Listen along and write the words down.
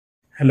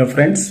Hello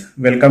friends,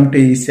 welcome to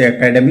EC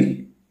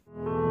Academy.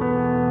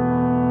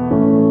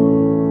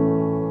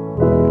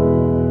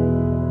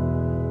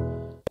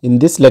 In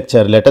this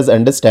lecture, let us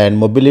understand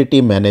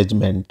mobility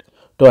management.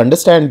 To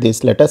understand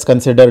this, let us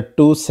consider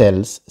two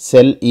cells,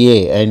 cell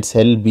A and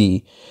cell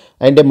B,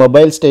 and a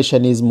mobile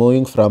station is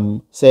moving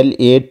from cell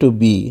A to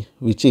B,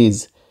 which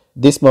is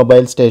this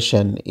mobile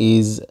station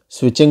is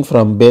switching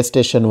from base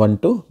station 1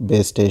 to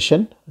base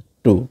station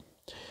 2.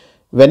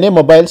 When a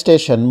mobile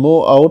station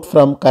moves out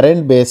from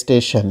current base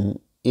station,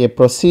 a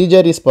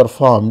procedure is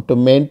performed to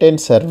maintain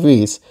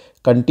service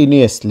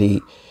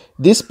continuously.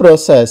 This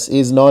process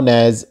is known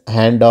as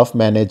handoff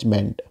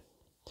management.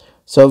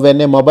 So when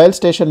a mobile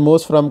station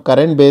moves from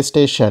current base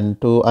station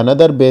to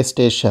another base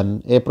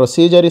station, a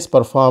procedure is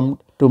performed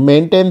to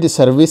maintain the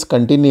service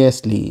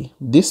continuously.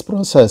 This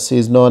process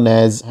is known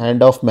as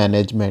handoff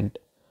management.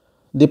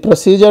 The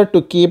procedure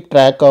to keep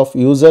track of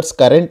user's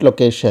current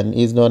location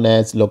is known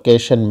as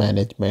location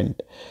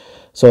management.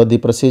 So the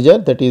procedure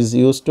that is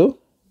used to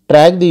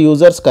track the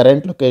user's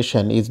current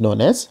location is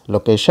known as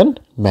location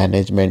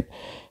management.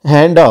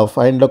 Handoff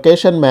and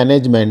location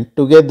management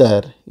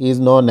together is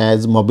known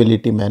as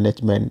mobility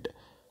management.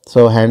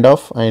 So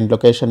handoff and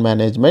location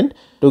management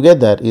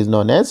together is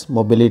known as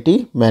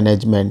mobility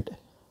management.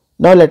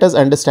 Now let us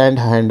understand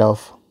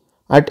handoff.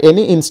 At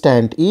any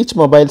instant, each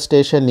mobile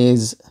station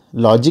is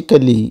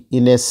logically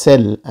in a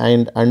cell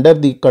and under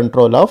the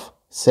control of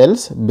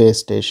cell's base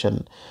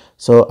station.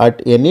 So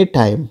at any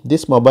time,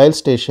 this mobile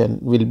station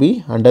will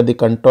be under the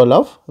control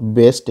of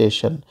base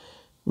station.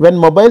 When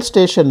mobile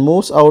station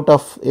moves out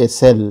of a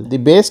cell, the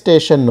base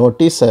station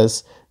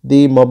notices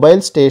the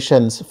mobile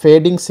station's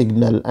fading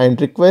signal and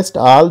requests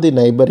all the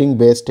neighboring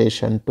base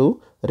station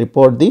to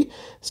report the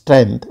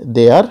strength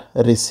they are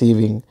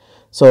receiving.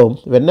 So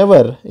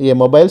whenever a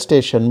mobile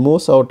station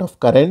moves out of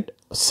current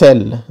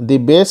cell, the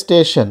base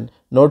station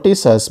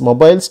notices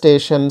mobile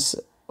station's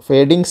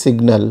fading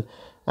signal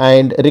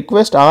and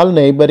requests all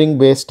neighboring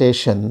base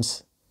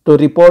stations to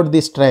report the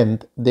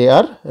strength they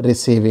are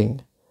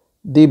receiving.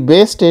 The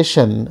base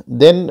station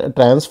then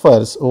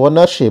transfers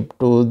ownership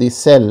to the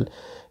cell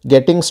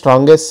getting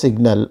strongest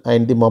signal,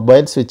 and the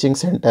mobile switching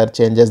center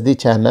changes the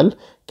channel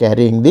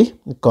carrying the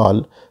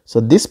call. So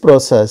this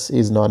process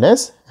is known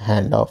as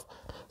handoff.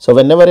 So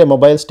whenever a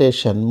mobile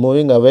station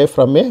moving away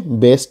from a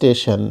base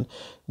station,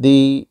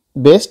 the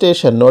base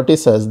station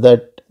notices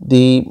that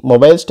the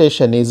mobile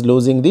station is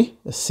losing the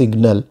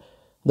signal.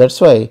 That's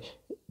why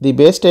the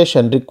base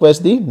station requests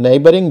the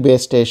neighboring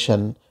base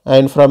station,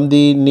 and from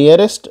the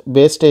nearest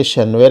base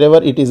station,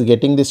 wherever it is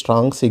getting the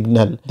strong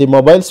signal, the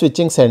mobile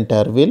switching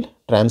center will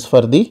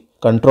transfer the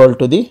control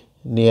to the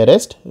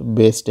nearest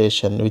base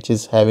station which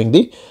is having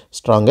the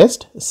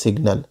strongest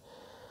signal.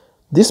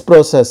 This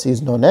process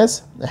is known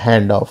as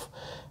handoff.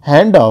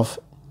 Handoff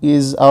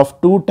is of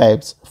two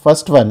types.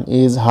 First one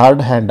is hard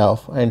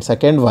handoff and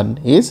second one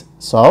is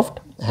soft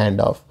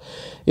handoff.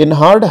 In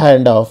hard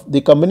handoff,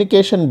 the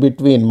communication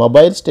between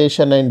mobile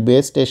station and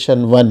base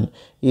station 1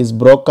 is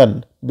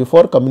broken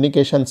before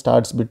communication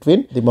starts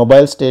between the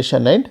mobile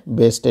station and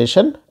base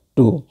station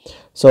 2.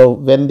 So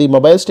when the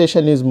mobile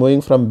station is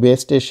moving from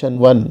base station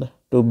 1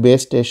 to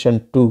base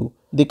station 2,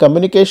 the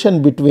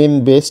communication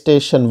between base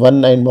station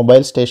 1 and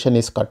mobile station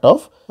is cut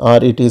off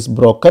or it is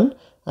broken,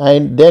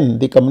 and then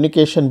the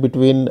communication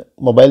between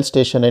mobile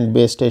station and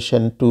base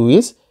station 2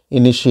 is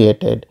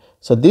initiated.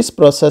 So this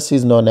process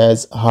is known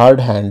as hard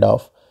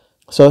handoff.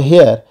 So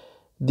here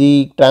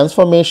the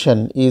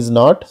transformation is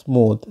not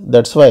smooth,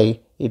 that's why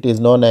it is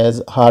known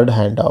as hard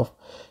handoff.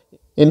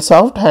 In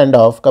soft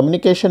handoff,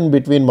 communication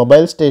between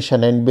mobile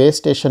station and base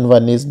station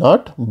 1 is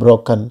not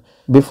broken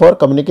before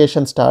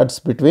communication starts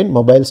between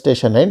mobile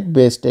station and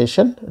base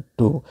station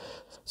 2.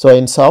 So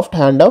in soft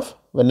handoff,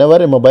 whenever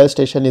a mobile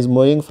station is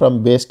moving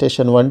from base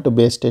station 1 to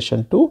base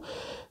station 2,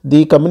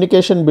 the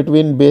communication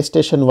between base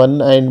station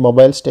 1 and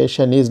mobile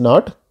station is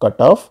not cut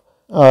off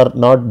or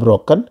not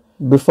broken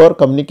before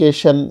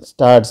communication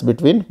starts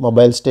between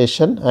mobile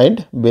station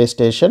and base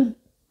station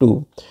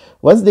 2.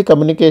 Once the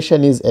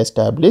communication is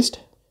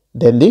established,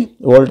 then the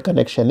old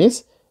connection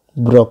is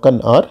broken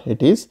or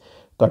it is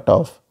cut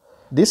off.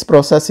 This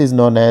process is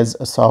known as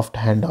a soft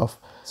handoff.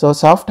 So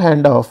soft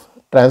handoff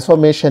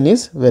transformation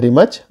is very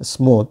much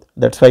smooth.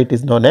 That's why it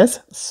is known as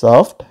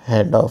soft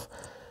handoff.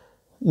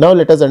 Now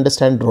let us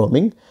understand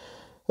roaming.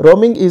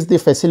 Roaming is the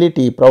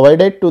facility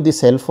provided to the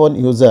cell phone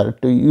user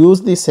to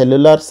use the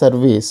cellular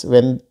service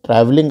when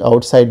traveling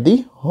outside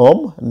the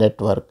home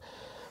network.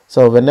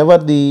 So whenever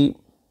the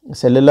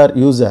cellular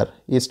user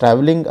is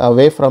traveling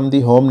away from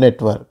the home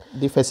network,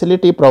 the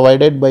facility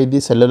provided by the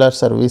cellular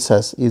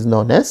services is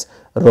known as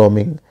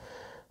roaming.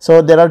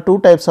 So there are two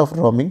types of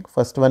roaming.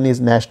 First one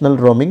is national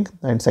roaming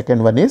and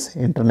second one is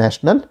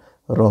international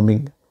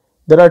roaming.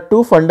 There are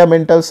two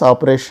fundamentals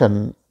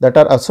operation that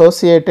are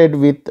associated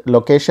with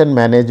location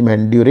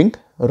management during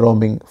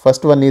roaming.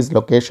 First one is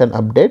location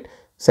update,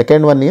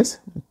 second one is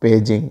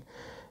paging.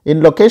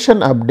 In location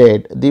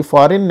update, the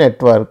foreign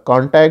network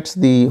contacts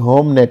the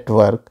home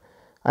network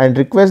and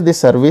requests the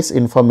service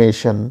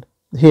information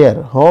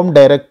Here, home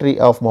directory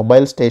of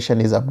mobile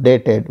station is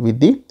updated with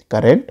the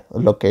current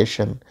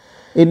location.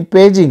 In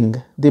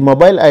paging, the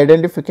mobile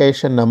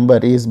identification number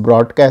is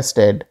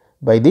broadcasted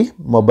by the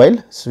mobile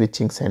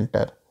switching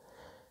center.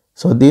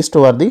 So, these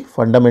two are the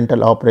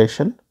fundamental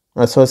operation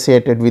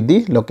associated with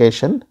the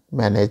location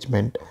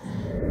management.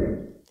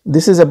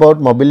 This is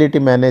about mobility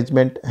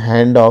management,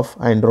 handoff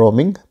and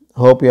roaming.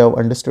 Hope you have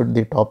understood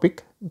the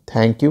topic.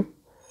 Thank you.